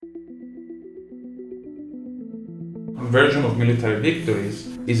version of military victories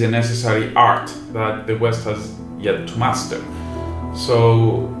is a necessary art that the West has yet to master.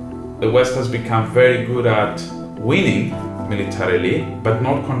 So the West has become very good at winning militarily, but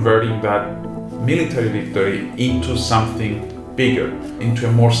not converting that military victory into something bigger, into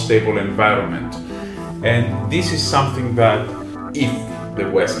a more stable environment. And this is something that if the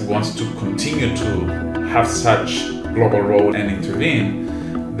West wants to continue to have such global role and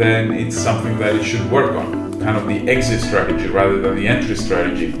intervene, then it's something that it should work on, kind of the exit strategy rather than the entry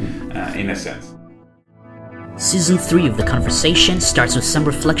strategy in a sense. Season 3 of the conversation starts with some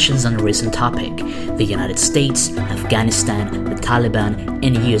reflections on a recent topic: the United States, Afghanistan, the Taliban,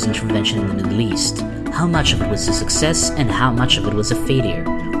 and US intervention in the Middle East. How much of it was a success and how much of it was a failure?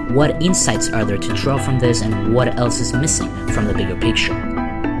 What insights are there to draw from this and what else is missing from the bigger picture?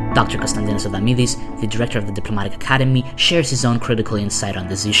 Dr. Constantinos Adamides, the director of the Diplomatic Academy, shares his own critical insight on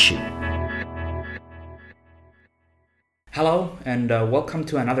this issue. Hello, and welcome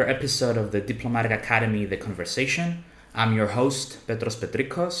to another episode of the Diplomatic Academy, The Conversation. I'm your host, Petros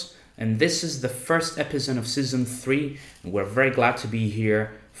Petrikos, and this is the first episode of Season 3, and we're very glad to be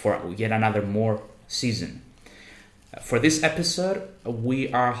here for yet another more season. For this episode,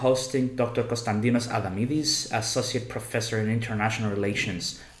 we are hosting Dr. Constantinos Adamides, Associate Professor in International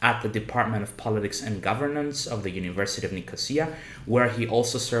Relations at the Department of Politics and Governance of the University of Nicosia, where he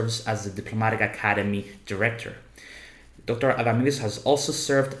also serves as the Diplomatic Academy Director. Dr. Adamides has also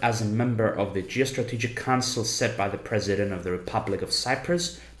served as a member of the Geostrategic Council set by the President of the Republic of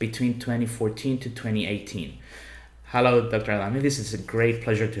Cyprus between 2014 to 2018. Hello, Dr. Adamides. It's a great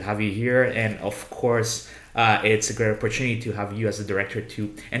pleasure to have you here, and of course, it's a great opportunity to have you as a director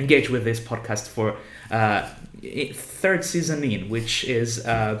to engage with this podcast for third season in, which is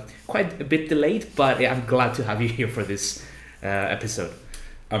quite a bit delayed, but I'm glad to have you here for this episode.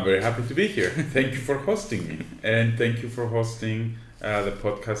 I'm very happy to be here. Thank you for hosting me, and thank you for hosting the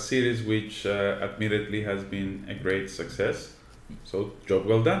podcast series, which admittedly has been a great success. So, job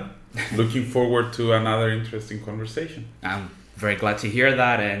well done. Looking forward to another interesting conversation. I'm very glad to hear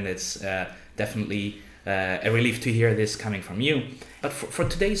that, and it's definitely a relief to hear this coming from you. But for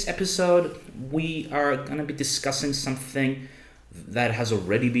today's episode, we are going to be discussing something that has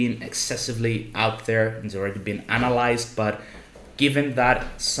already been excessively out there and has already been analyzed, but given that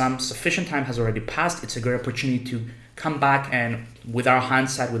some sufficient time has already passed, it's a great opportunity to come back and with our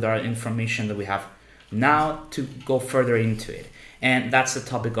hindsight, with our information that we have now, to go further into it. And that's the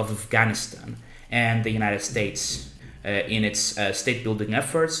topic of Afghanistan and the United States in its state-building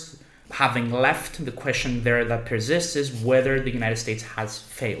efforts. Having left, the question there that persists is whether the United States has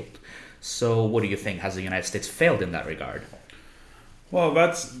failed. So what do you think? Has the United States failed in that regard? Well,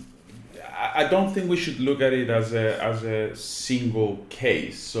 I don't think we should look at it as a single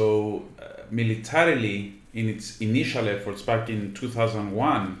case. So militarily, in its initial efforts back in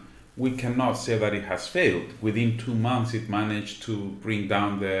 2001, we cannot say that it has failed. Within 2 months, it managed to bring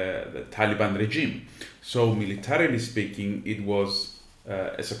down the Taliban regime. So militarily speaking, it was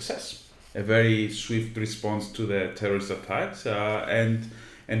a success, a very swift response to the terrorist attacks,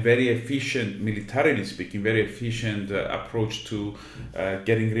 and very efficient, militarily speaking, very efficient approach to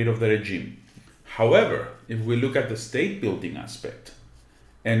getting rid of the regime. However, if we look at the state building aspect,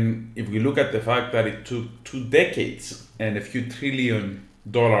 and if we look at the fact that it took 2 decades and a few $1 trillion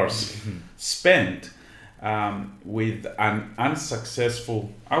spent with an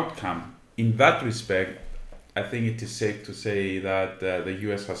unsuccessful outcome, in that respect, I think it is safe to say that the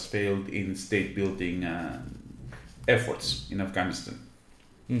US has failed in state building efforts in Afghanistan.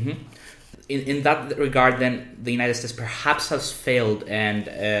 Mm-hmm. In that regard, then, the United States perhaps has failed, and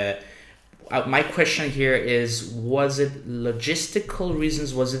my question here is, was it logistical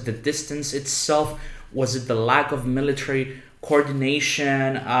reasons? Was it the distance itself? Was it the lack of military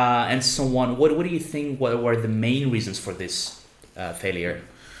coordination and so on? What do you think were the main reasons for this failure?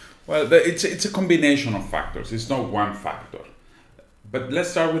 Well, it's a combination of factors. It's not one factor. But let's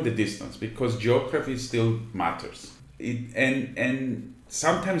start with the distance, because geography still matters. And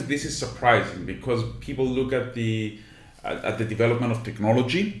sometimes this is surprising, because people look at the development of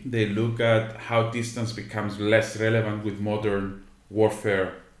technology. They look at how distance becomes less relevant with modern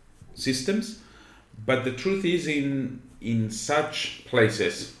warfare systems. But the truth is, in such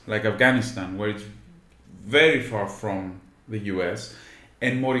places like Afghanistan, where it's very far from the US,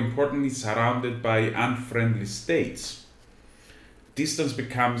 and more importantly, surrounded by unfriendly states, distance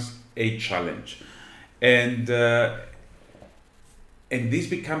becomes a challenge. And this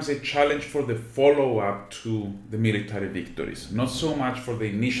becomes a challenge for the follow-up to the military victories. Not so much for the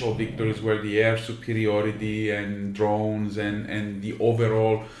initial victories where the air superiority and drones and the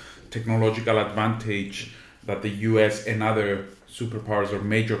overall technological advantage that the US and other superpowers or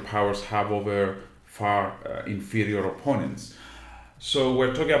major powers have over far inferior opponents. So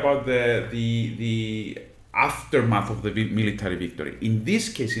we're talking about the aftermath of the military victory. In this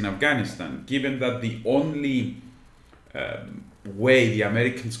case, in Afghanistan, given that the only way the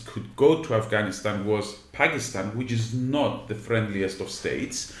Americans could go to Afghanistan was Pakistan, which is not the friendliest of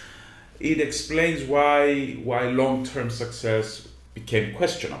states, it explains why long-term success became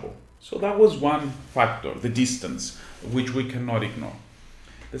questionable. So that was one factor, the distance, which we cannot ignore.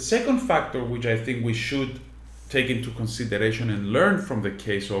 The second factor, which I think we should take into consideration and learn from the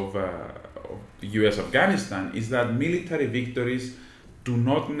case of the US Afghanistan, is that military victories do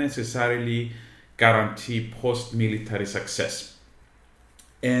not necessarily guarantee post-military success.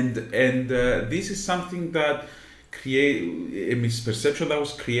 And this is something that create a misperception that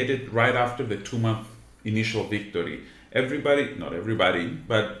was created right after the 2-month initial victory. Not everybody,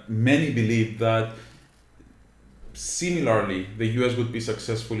 but many believed that similarly the US would be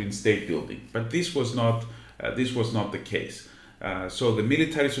successful in state building, but this was not the case. So the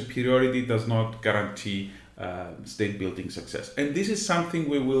military superiority does not guarantee state building success, and this is something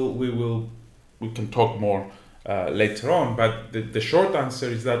we can talk more later on. But the short answer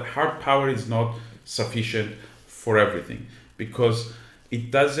is that hard power is not sufficient for everything, because it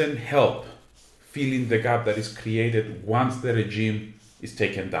doesn't help fill in the gap that is created once the regime is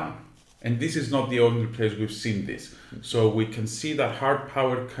taken down. And this is not the only place we've seen this. So we can see that hard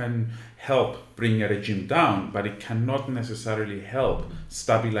power can help bring a regime down, but it cannot necessarily help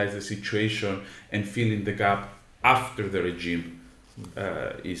stabilize the situation and fill in the gap after the regime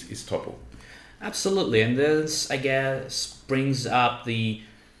is toppled. Absolutely. And this, I guess, brings up the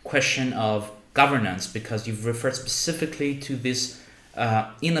question of governance, because you've referred specifically to this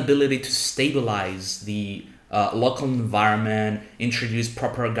inability to stabilize the local environment, introduce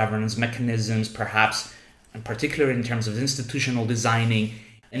proper governance mechanisms, perhaps, in particular in terms of institutional designing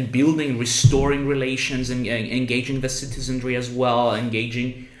and building, restoring relations, and engaging the citizenry as well,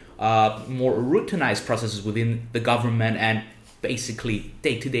 engaging more routinized processes within the government and basically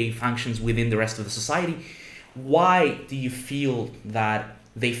day-to-day functions within the rest of the society. Why do you feel that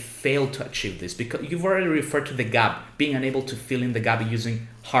they failed to achieve this? Because you've already referred to the gap, being unable to fill in the gap using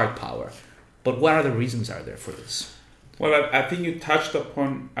hard power. But what other reasons are there for this? Well, I think you touched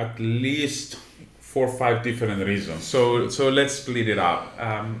upon at least 4 or 5 different reasons. So let's split it up.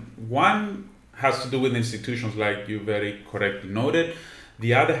 One has to do with institutions, like you very correctly noted.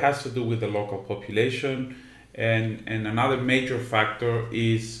 The other has to do with the local population. And another major factor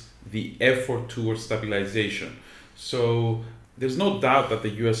is the effort towards stabilization. So there's no doubt that the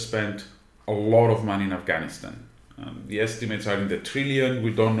US spent a lot of money in Afghanistan. The estimates are in the trillion.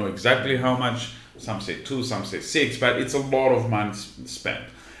 We don't know exactly how much. Some say 2, some say 6, but it's a lot of money spent.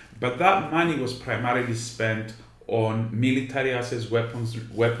 But that money was primarily spent on military assets,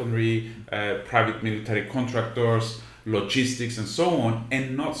 weaponry, private military contractors, logistics, and so on,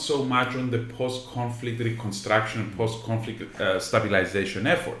 and not so much on the post-conflict reconstruction and post-conflict stabilization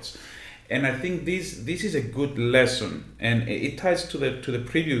efforts. And I think this is a good lesson, and it ties to the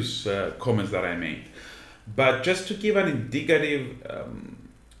previous comments that I made. But just to give an indicative,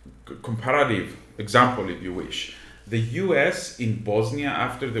 comparative example, if you wish, the US in Bosnia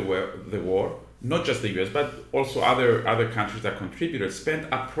after the war, not just the US, but also other countries that contributed, spent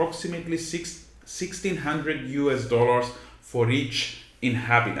approximately $1,600 for each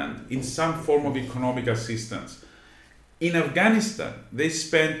inhabitant in some form of economic assistance. In Afghanistan, they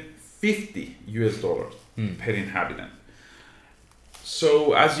spent $50 per inhabitant.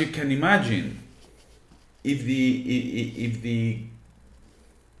 So as you can imagine, if the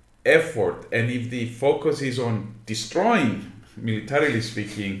effort and if the focus is on destroying, militarily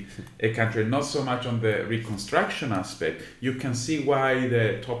speaking, a country, not so much on the reconstruction aspect, you can see why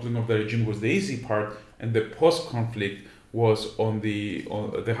the toppling of the regime was the easy part and the post-conflict was on the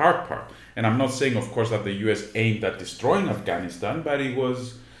hard part. And I'm not saying, of course, that the US aimed at destroying Afghanistan, but it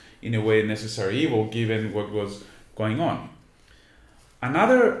was, in a way, a necessary evil given what was going on.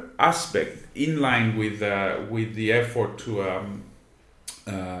 Another aspect in line with the effort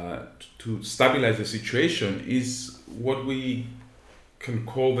to stabilize the situation is what we can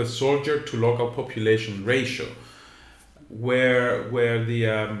call the soldier to local population ratio, where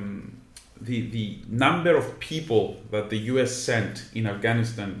the number of people that the US sent in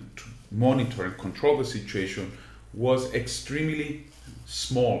Afghanistan to monitor and control the situation was extremely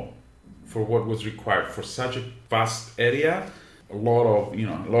small for what was required for such a vast area. A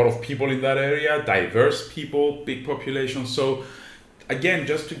lot of people in that area, diverse people, big population. So again,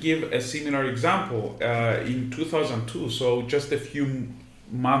 just to give a similar example, in 2002, so just a few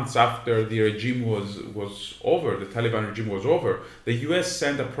months after the regime was over, the Taliban regime was over, the US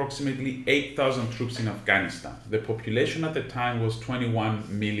sent approximately 8,000 troops in Afghanistan. The population at the time was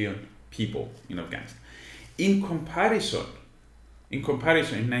 21 million people in Afghanistan. In comparison, in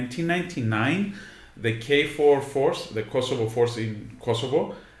 1999, the KFOR force, the Kosovo force in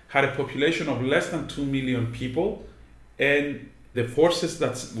Kosovo, had a population of less than 2 million people, and the forces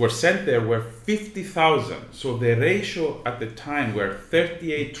that were sent there were 50,000. So the ratio at the time were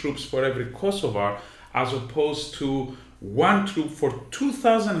 38 troops for every Kosovar, as opposed to 1 troop for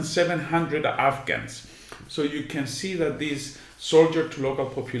 2,700 Afghans. So you can see that this soldier to local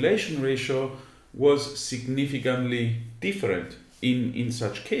population ratio was significantly different in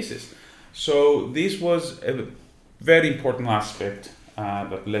such cases. So this was a very important aspect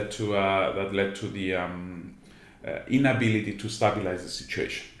that led to the inability to stabilize the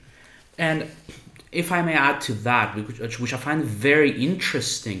situation. And if I may add to that, which I find very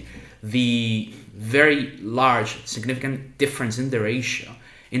interesting, the very large, significant difference in the ratio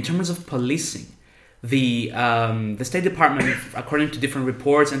in terms of policing. The State Department, according to different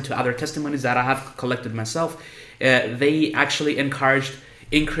reports and to other testimonies that I have collected myself, they actually encouraged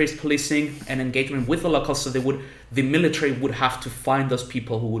increased policing and engagement with the locals, so the military would have to find those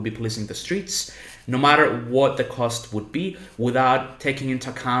people who would be policing the streets, no matter what the cost would be, without taking into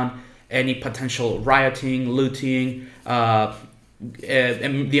account any potential rioting, looting,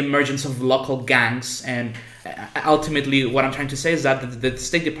 the emergence of local gangs. And ultimately, what I'm trying to say is that the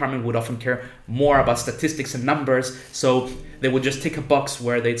State Department would often care more about statistics and numbers, so they would just tick a box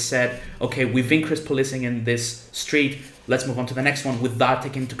where they'd said, okay, we've increased policing in this street, let's move on to the next one, without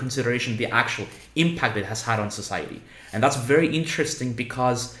taking into consideration the actual impact it has had on society. And that's very interesting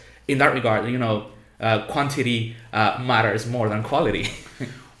because in that regard, quantity matters more than quality.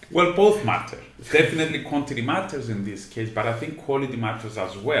 Well, both matter. Definitely quantity matters in this case, but I think quality matters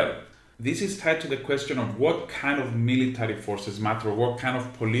as well. This is tied to the question of what kind of military forces matter, or what kind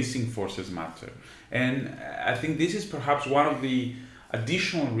of policing forces matter. And I think this is perhaps one of the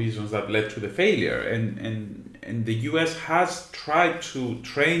additional reasons that led to the failure. And the US has tried to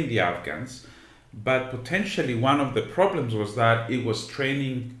train the Afghans, but potentially one of the problems was that it was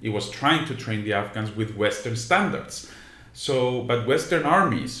trying to train the Afghans with Western standards. But Western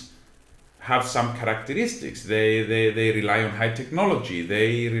armies have some characteristics. They rely on high technology.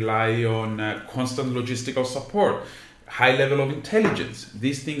 They rely on constant logistical support, high level of intelligence.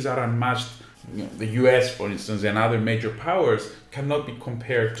 These things are unmatched. The US, for instance, and other major powers cannot be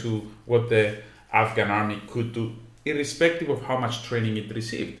compared to what the Afghan army could do, irrespective of how much training it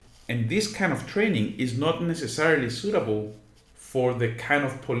received. And this kind of training is not necessarily suitable for the kind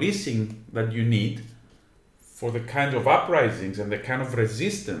of policing that you need, for the kind of uprisings and the kind of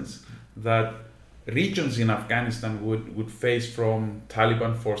resistance that regions in Afghanistan would face from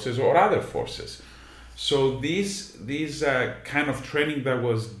Taliban forces or other forces. So this kind of training that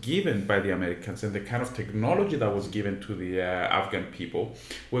was given by the Americans and the kind of technology that was given to the Afghan people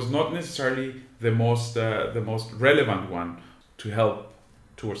was not necessarily the most relevant one to help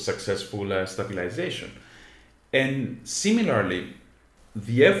towards successful stabilization. And similarly,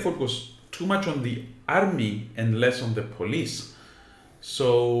 the effort was too much on the army and less on the police.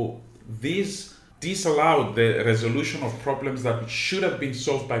 So this disallowed the resolution of problems that should have been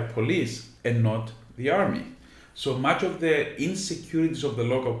solved by police and not the army. So much of the insecurities of the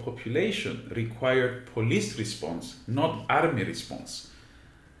local population required police response, not army response.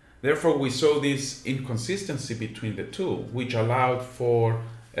 Therefore, we saw this inconsistency between the two, which allowed for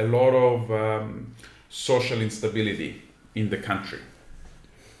a lot of social instability in the country.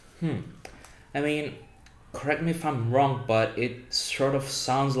 I mean, correct me if I'm wrong, but it sort of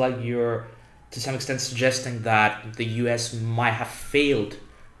sounds like you're, to some extent, suggesting that the US might have failed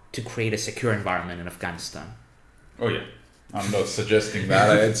to create a secure environment in Afghanistan. Oh yeah, I'm not suggesting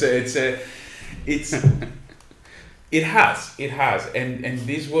that. It has, and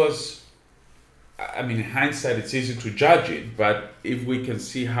this was, I mean, in hindsight, it's easy to judge it, but if we can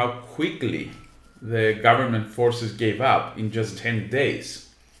see how quickly the government forces gave up in just 10 days,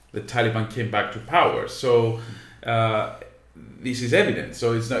 the Taliban came back to power. So this is evident.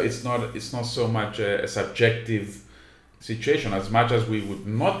 So it's not so much a subjective situation, as much as we would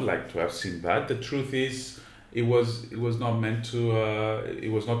not like to have seen that. The truth is, it was not meant to.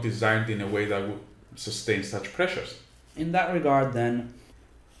 It was not designed in a way that would sustain such pressures. In that regard, then,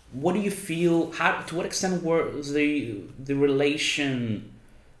 what do you feel? To what extent was the relation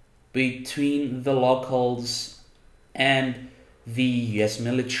between the locals and the U.S.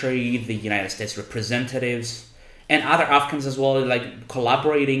 military, the United States representatives, and other Afghans as well, like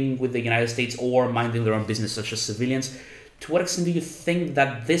collaborating with the United States or minding their own business, such as civilians? to what extent do you think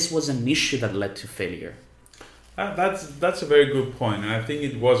that this was an issue that led to failure? That's a very good point, and I think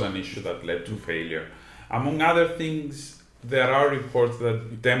it was an issue that led to failure. Among other things, there are reports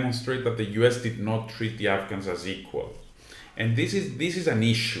that demonstrate that the US did not treat the Afghans as equal. And this is an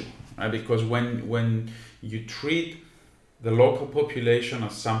issue, right? Because when you treat the local population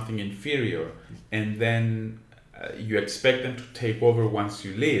as something inferior, and then you expect them to take over once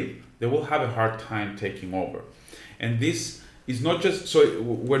you leave, they will have a hard time taking over. And this is not just, so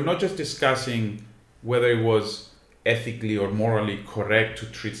we're not just discussing whether it was ethically or morally correct to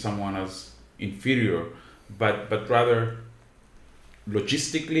treat someone as inferior, but rather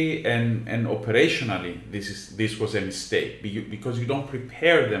logistically and operationally, this was a mistake, because you don't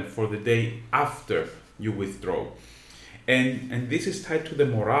prepare them for the day after you withdraw. And this is tied to the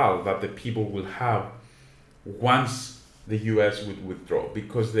morale that the people will have once the US would withdraw,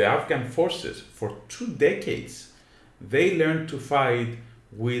 because the Afghan forces for 2 decades, they learned to fight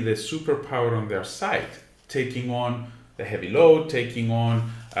with a superpower on their side, taking on the heavy load, taking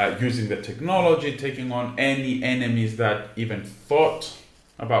on using the technology, taking on any enemies that even thought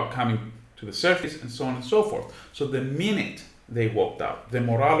about coming to the surface, and so on and so forth. So the minute they walked out, the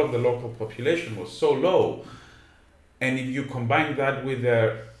morale of the local population was so low. And if you combine that with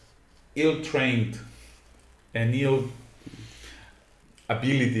their ill-trained and ill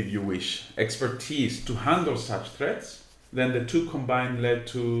ability, if you wish, expertise to handle such threats, then the two combined led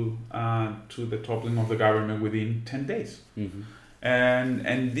to the toppling of the government within 10 days. Mm-hmm.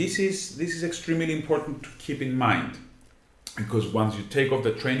 And this is extremely important to keep in mind, because once you take off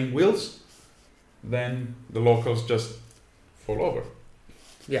the training wheels, then the locals just fall over.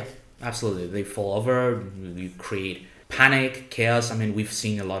 Yeah, absolutely. They fall over. You create panic, chaos. I mean, we've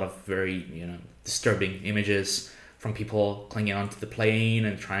seen a lot of very disturbing images from people clinging onto the plane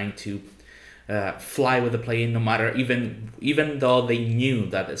and trying to fly with the plane, no matter even though they knew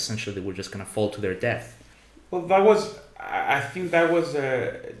that essentially they were just going to fall to their death. Well, I think that was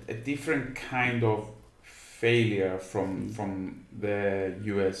a different kind of failure from the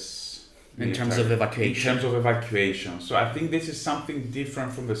US military, in terms of evacuation. So I think this is something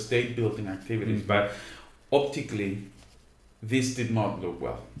different from the state building activities, but optically, this did not look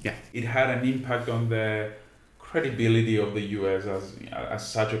well. Yeah, it had an impact on the credibility of the US as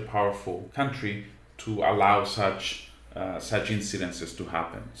such a powerful country to allow such incidences to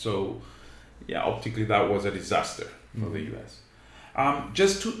happen. So, yeah, optically that was a disaster for the US.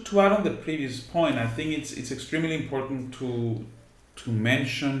 Just to add on the previous point, I think it's extremely important to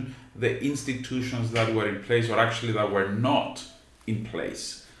mention the institutions that were in place, or actually that were not in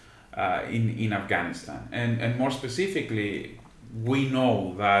place in Afghanistan. And more specifically, we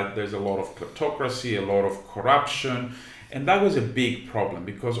know that there's a lot of kleptocracy, a lot of corruption, and that was a big problem,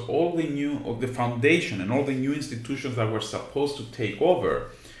 because all the foundation and all the new institutions that were supposed to take over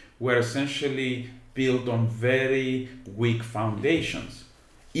were essentially built on very weak foundations.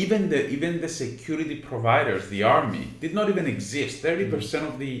 Even the security providers, the army, did not even exist. 30%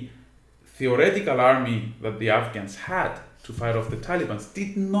 of the theoretical army that the Afghans had to fight off the Taliban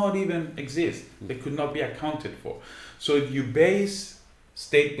did not even exist. They could not be accounted for. So if you base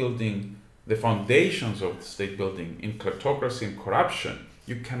state building, the foundations of state building, in kleptocracy and corruption,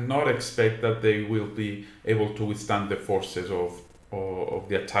 you cannot expect that they will be able to withstand the forces of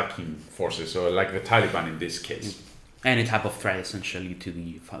the attacking forces, or like the Taliban in this case. Any type of threat, essentially, to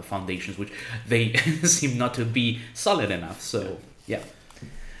the foundations, which they seem not to be solid enough. So, yeah.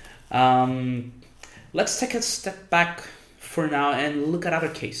 Let's take a step back for now and look at other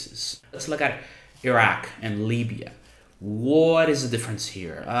cases. Let's look at Iraq and Libya. What is the difference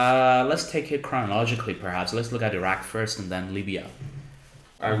here? Let's take it chronologically, perhaps. Let's look at Iraq first and then Libya.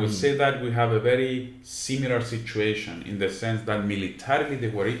 I would say that we have a very similar situation, in the sense that militarily they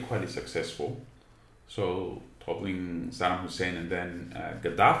were equally successful. So toppling Saddam Hussein and then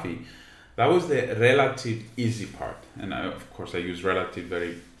Gaddafi, that was the relative easy part. And of course I use relative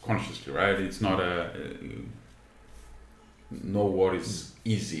very consciously, right? It's not no war is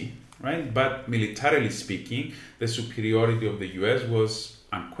easy, right? But militarily speaking, the superiority of the US was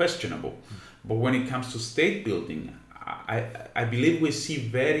unquestionable. But when it comes to state building, I believe we see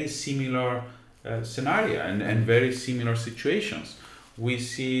very similar scenario and very similar situations. We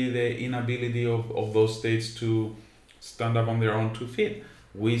see the inability of those states to stand up on their own 2 feet.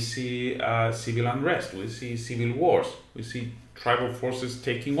 We see civil unrest. We see civil wars. We see tribal forces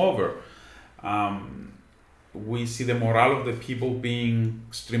taking over. We see the morale of the people being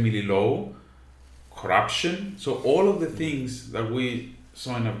extremely low, corruption. So all of the things that we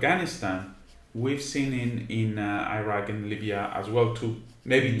saw in Afghanistan, we've seen in Iraq and Libya as well, to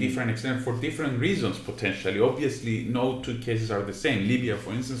maybe different extent for different reasons potentially. Obviously, no two cases are the same. Libya,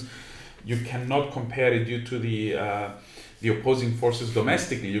 for instance, you cannot compare it due to the opposing forces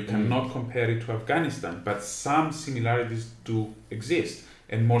domestically. You cannot compare it to Afghanistan, but some similarities do exist.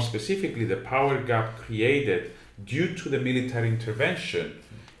 And more specifically, the power gap created due to the military intervention,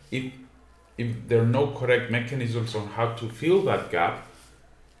 if there are no correct mechanisms on how to fill that gap,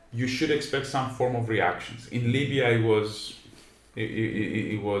 you should expect some form of reactions. In Libya, it was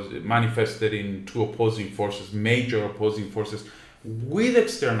manifested in two opposing forces, major opposing forces, with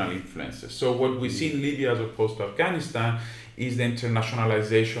external influences. So what we see in Libya as opposed to Afghanistan is the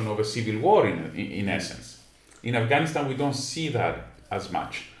internationalization of a civil war in essence. In Afghanistan, we don't see that as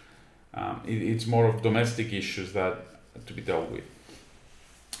much. It's more of domestic issues that to be dealt with.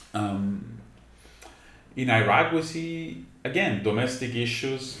 In Iraq, we see, again, domestic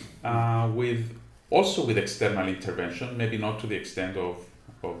issues with external intervention, maybe not to the extent of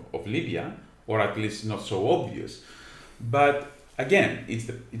Libya, or at least not so obvious. But again,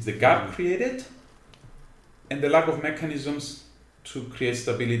 it's the gap created and the lack of mechanisms to create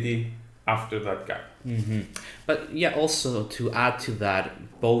stability after that gap. But yeah, also to add to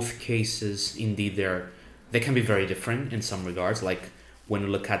that, both cases, indeed, they can be very different in some regards. Like when you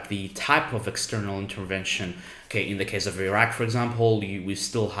look at the type of external intervention, okay, in the case of Iraq, for example, we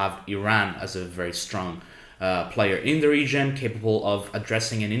still have Iran as a very strong player in the region, capable of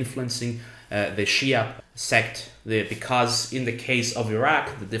addressing and influencing the Shia sect. Because in the case of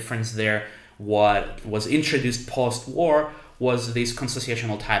Iraq, the difference there, what was introduced post-war was this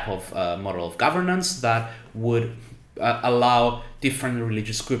consociational type of model of governance that would allow different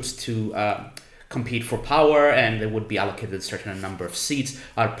religious groups to compete for power, and they would be allocated a certain number of seats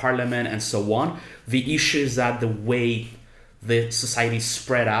at parliament and so on. The issue is that the way the society is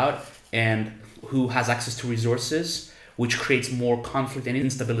spread out and who has access to resources, which creates more conflict and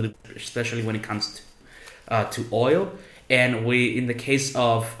instability, especially when it comes to oil. And in the case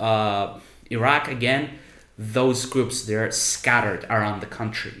of Iraq, again, those groups, they're scattered around the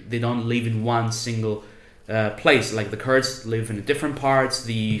country. They don't live in one single place. Like the Kurds live in different parts,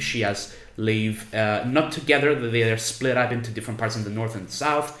 the Shias live not together, they are split up into different parts in the north and the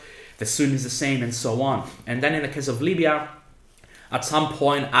south. The Sunnis the same, and so on. And then in the case of Libya, at some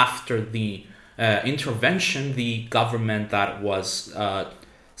point after the intervention, the government that was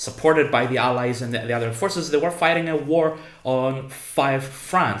supported by the allies and the other forces, they were fighting a war on 5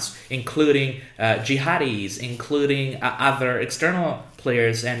 fronts, including jihadis, including other external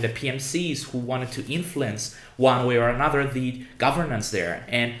players and the PMCs who wanted to influence one way or another the governance there.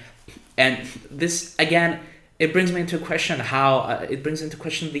 And this, again, it brings me into question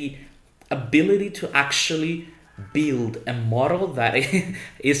the ability to actually build a model that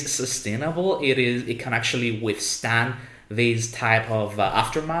is sustainable. It can actually withstand these type of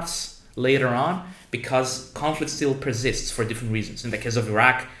aftermaths later on, because conflict still persists for different reasons. In the case of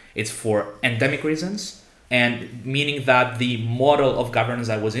Iraq, it's for endemic reasons, and meaning that the model of governance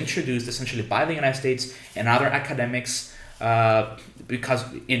that was introduced essentially by the United States and other academics, because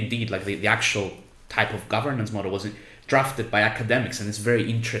indeed, like the actual type of governance model was drafted by academics, and it's very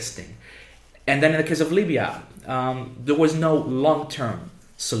interesting. And then in the case of Libya, there was no long-term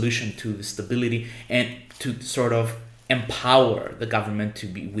solution to the stability and to sort of empower the government to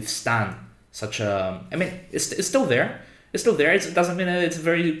withstand such a... I mean, it's still there. It's still there. It doesn't mean that it's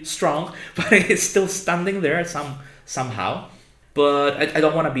very strong, but it's still standing there somehow. But I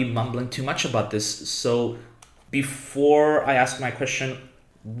don't want to be mumbling too much about this. So before I ask my question,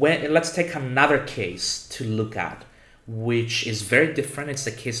 let's take another case to look at, which is very different. It's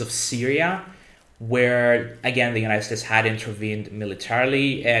the case of Syria, where, again, the United States had intervened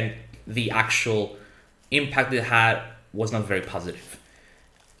militarily, and the actual impact it had was not very positive.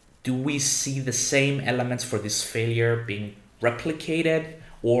 Do we see the same elements for this failure being replicated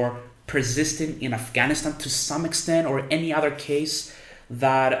or persisting in Afghanistan to some extent, or any other case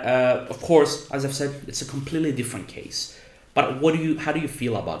that, of course, as I've said, it's a completely different case. But how do you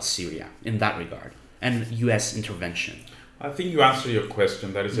feel about Syria in that regard and U.S. intervention? I think you answered your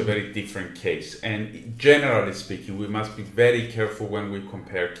question. That is a very different case. And generally speaking, we must be very careful when we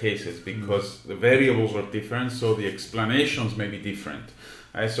compare cases, because the variables are different, so the explanations may be different.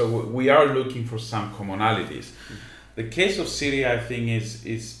 So we are looking for some commonalities. The case of Syria, I think,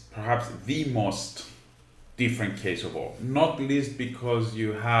 is perhaps the most different case of all. Not least because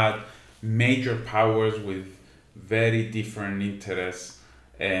you had major powers with very different interests,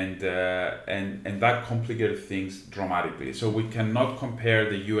 and that complicated things dramatically. So we cannot compare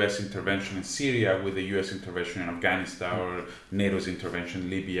the U.S. intervention in Syria with the U.S. intervention in Afghanistan, or NATO's intervention in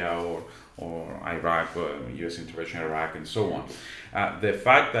Libya, or or Iraq, or US intervention in Iraq, and so on. The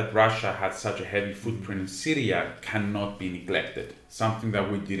fact that Russia had such a heavy footprint in Syria cannot be neglected, something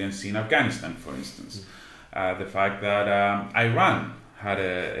that we didn't see in Afghanistan, for instance. The fact that Iran had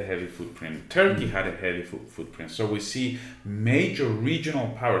a heavy footprint, Turkey had a heavy footprint. So we see major regional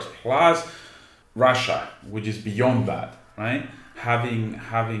powers, plus Russia, which is beyond that, right? Having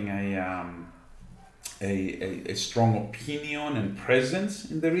a strong opinion and presence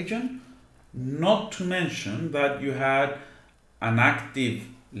in the region, not to mention that you had an active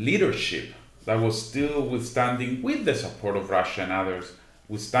leadership that was still withstanding, with the support of Russia and others,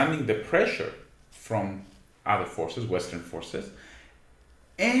 withstanding the pressure from other forces, Western forces.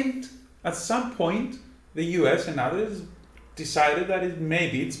 And at some point, the US and others decided that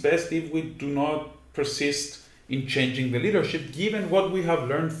maybe it's best if we do not persist in changing the leadership, given what we have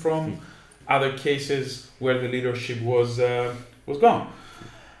learned from other cases where the leadership was gone.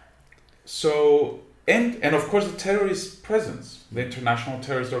 So, and of course the terrorist presence, the international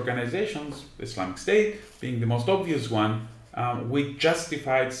terrorist organizations, Islamic State being the most obvious one, we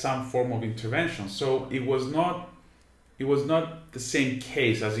justified some form of intervention. So it was not the same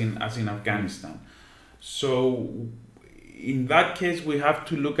case as in Afghanistan. So in that case, we have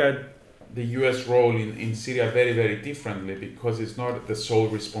to look at the US role in Syria very, very differently, because it's not the sole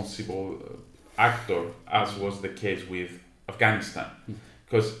responsible actor as was the case with Afghanistan.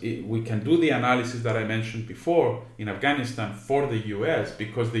 Because we can do the analysis that I mentioned before in Afghanistan for the US,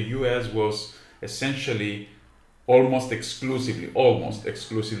 because the US was essentially almost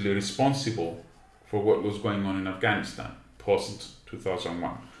exclusively responsible for what was going on in Afghanistan post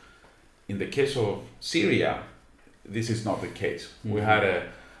 2001. In the case of Syria, this is not the case. We had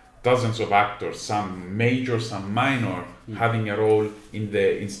dozens of actors, some major, some minor, having a role in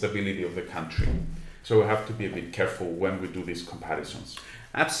the instability of the country. So we have to be a bit careful when we do these comparisons.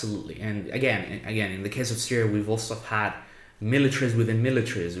 Absolutely. And again, in the case of Syria, we've also had militaries within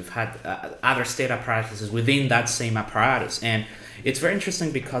militaries. We've had other state apparatuses within that same apparatus. And it's very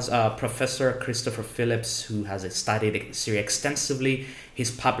interesting because Professor Christopher Phillips, who has studied Syria extensively, he's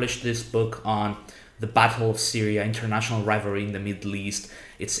published this book on the Battle of Syria, International Rivalry in the Middle East.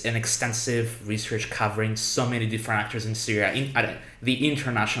 It's an extensive research covering so many different actors in Syria at the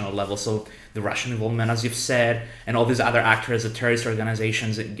international level. So the Russian involvement, as you've said, and all these other actors, the terrorist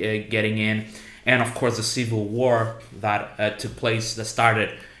organizations getting in, and of course the civil war that took place, that started,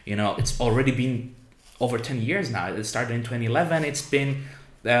 it's already been over 10 years now. It started in 2011. It's been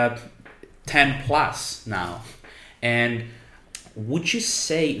 10 plus now. And would you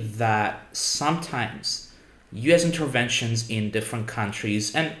say that sometimes US interventions in different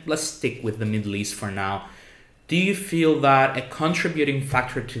countries, and let's stick with the Middle East for now, do you feel that a contributing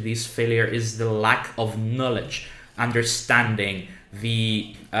factor to this failure is the lack of knowledge, understanding,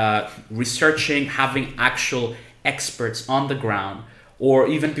 the researching, having actual experts on the ground, or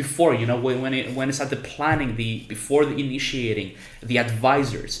even before, when it's at the planning, before the initiating, the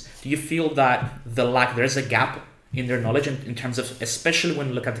advisors? Do you feel that there's a gap in their knowledge in terms of, especially when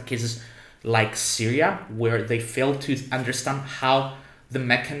you look at the cases like Syria, where they fail to understand how the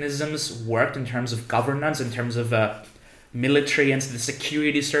mechanisms worked in terms of governance, in terms of military and the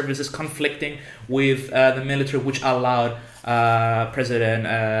security services conflicting with the military, which allowed President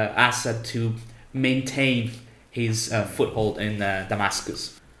Assad to maintain his foothold in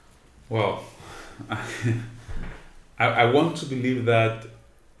Damascus? Well, I want to believe that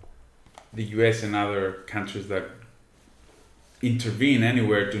the US and other countries that intervene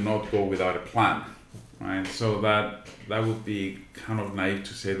anywhere do not go without a plan, right? So that would be kind of naive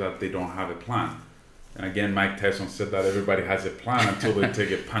to say that they don't have a plan. And again, Mike Tyson said that everybody has a plan until they take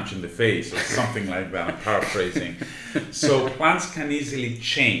a punch in the face or something like that. I'm paraphrasing. So plans can easily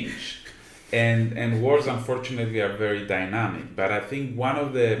change, and wars unfortunately are very dynamic. But I think one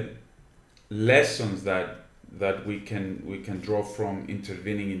of the lessons that we can draw from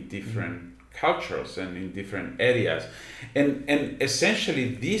intervening in different cultures and in different areas, and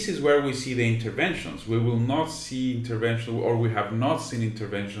essentially this is where we see the interventions. We will not see interventions, or we have not seen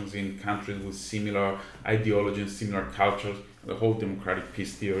interventions in countries with similar ideologies, similar cultures, the whole democratic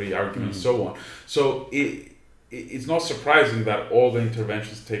peace theory argument, so on. So it's not surprising that all the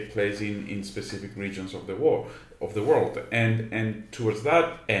interventions take place in specific regions of the world, and towards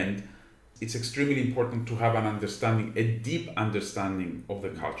that end, it's extremely important to have a deep understanding of the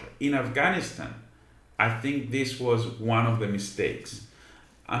culture. In Afghanistan, I think this was one of the mistakes.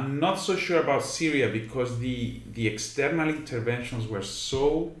 I'm not so sure about Syria, because the external interventions were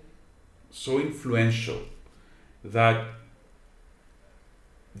so influential that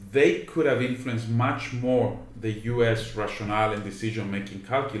they could have influenced much more the US rationale and decision-making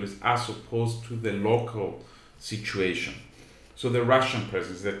calculus as opposed to the local situation. So the Russian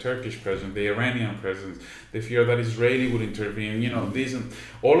presence, the Turkish presence, the Iranian presence, the fear that Israeli would intervene, these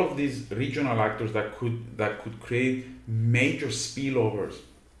all of these regional actors that could create major spillovers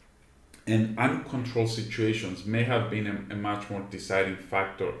and uncontrolled situations may have been a much more deciding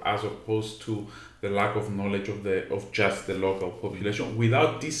factor as opposed to the lack of knowledge of just the local population,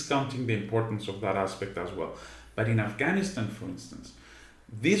 without discounting the importance of that aspect as well. But in Afghanistan, for instance,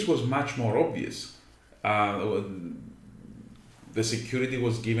 this was much more obvious. The security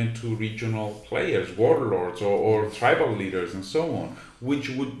was given to regional players, warlords or tribal leaders and so on, which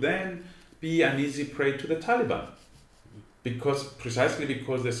would then be an easy prey to the Taliban. Precisely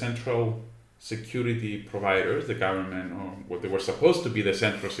because the central security providers, the government, or what they were supposed to be the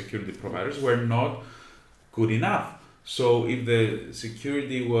central security providers, were not good enough. So if the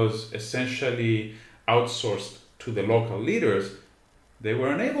security was essentially outsourced to the local leaders, they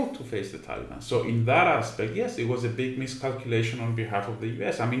were unable to face the Taliban. So in that aspect, yes, it was a big miscalculation on behalf of the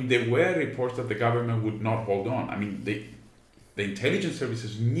US. I mean, there were reports that the government would not hold on. I mean, the intelligence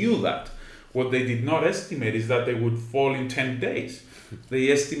services knew that. What they did not estimate is that they would fall in 10 days. They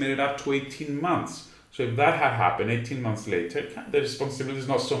estimated up to 18 months. So if that had happened 18 months later, the responsibility is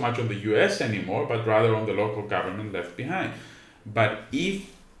not so much on the US anymore, but rather on the local government left behind. But if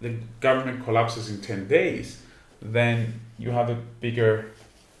the government collapses in 10 days, then you have a bigger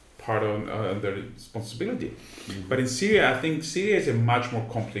part on the responsibility. Mm-hmm. But in Syria, I think Syria is a much more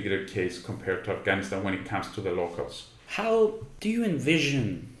complicated case compared to Afghanistan when it comes to the locals. How do you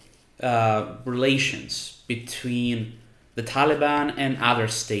envision relations between the Taliban and other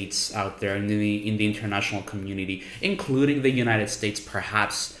states out there in the international community, including the United States,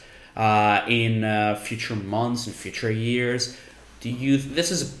 perhaps in future months and future years?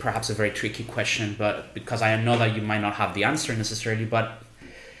 This is perhaps a very tricky question, but because I know that you might not have the answer necessarily, but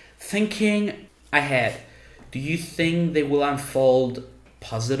thinking ahead, do you think they will unfold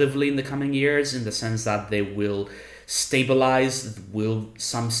positively in the coming years, in the sense that they will stabilize? Will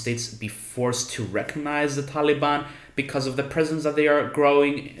some states be forced to recognize the Taliban because of the presence that they are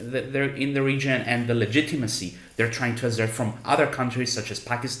growing in the region and the legitimacy they're trying to exert from other countries such as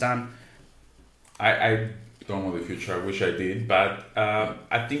Pakistan? I don't know the future. I wish I did, but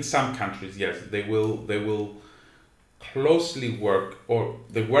I think some countries, yes, they will closely work, or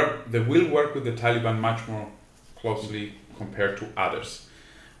they will work with the Taliban much more closely compared to others.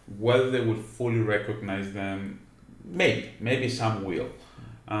 Whether they will fully recognize them, maybe some will,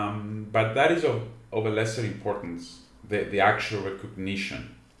 but that is of a lesser importance, the actual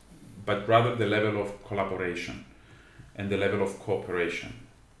recognition, but rather the level of collaboration and the level of cooperation.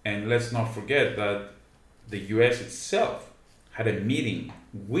 And let's not forget that the US itself had a meeting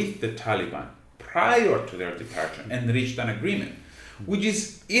with the Taliban prior to their departure and reached an agreement, which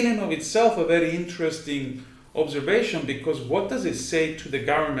is in and of itself a very interesting observation, because what does it say to the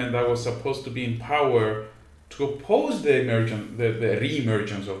government that was supposed to be in power to oppose the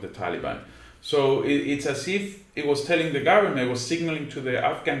re-emergence of the Taliban? So it's as if it was telling the government, it was signaling to the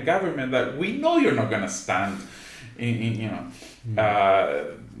Afghan government that we know you're not going to stand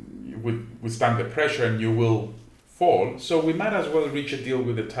withstand the pressure and you will fall, so we might as well reach a deal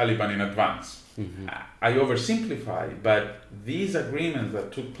with the Taliban in advance. Mm-hmm. I oversimplify, but these agreements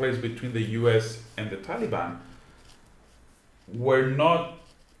that took place between the US and the Taliban were not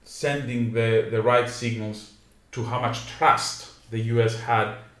sending the right signals to how much trust the US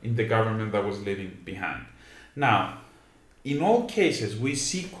had in the government that was leaving behind. Now, in all cases, we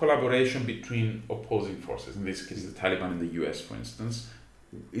see collaboration between opposing forces, in this case the Taliban and the US, for instance.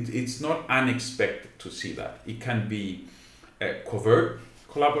 It's not unexpected to see that. It can be covert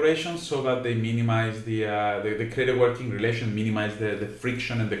collaboration, so that they minimize they create a working relation, minimize the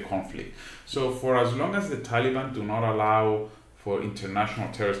friction and the conflict. So for as long as the Taliban do not allow for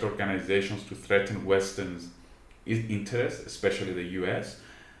international terrorist organizations to threaten Western interests, especially the US,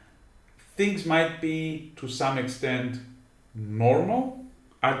 things might be to some extent normal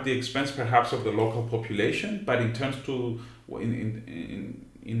at the expense perhaps of the local population, but in terms to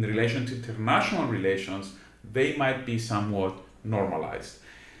in relation to international relations, they might be somewhat normalized.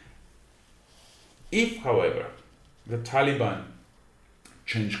 If, however, the Taliban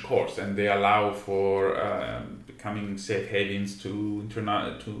change course and they allow for becoming safe havens to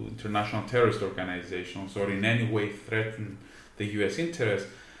international terrorist organizations, or in any way threaten the US interest,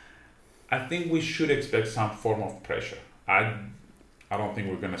 I think we should expect some form of pressure. I don't think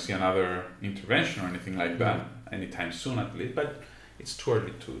we're going to see another intervention or anything like that anytime soon, at least, but it's too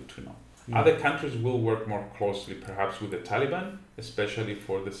early to know. Other countries will work more closely, perhaps with the Taliban, especially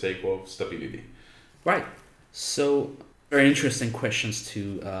for the sake of stability. Right. So, very interesting questions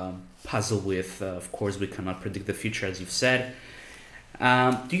to puzzle with. Of course, we cannot predict the future, as you've said.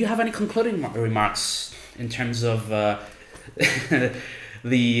 Do you have any concluding remarks in terms of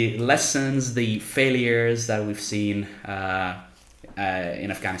the lessons, the failures that we've seen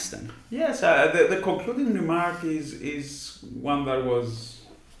in Afghanistan? Yes, the concluding remark is one that was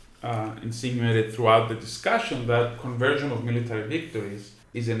insinuated throughout the discussion, that conversion of military victories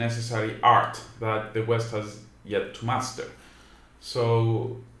is a necessary art that the West has yet to master.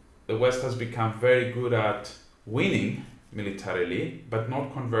 So the West has become very good at winning militarily, but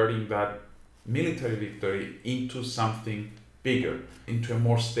not converting that military victory into something bigger, into a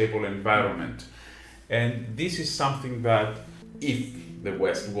more stable environment. And this is something that, if the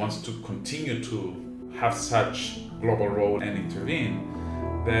West wants to continue to have such global role and intervene,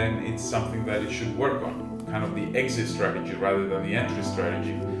 then it's something that it should work on, kind of the exit strategy rather than the entry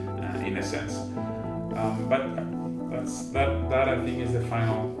strategy, in a sense. But that I think is the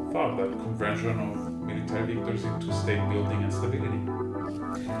final thought, that conversion of military victories into state building and stability.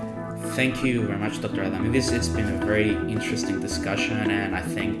 Thank you very much, Dr. Adamides. It's been a very interesting discussion, and I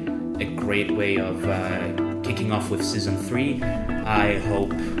think a great way of kicking off with Season 3. I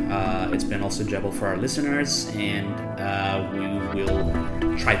hope it's been also enjoyable for our listeners, and we will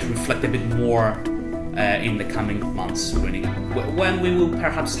try to reflect a bit more in the coming months when we will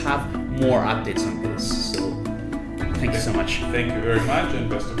perhaps have more updates on this. So thank you so much. Thank you very much, and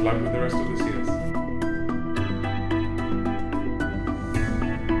best of luck with the rest of the series.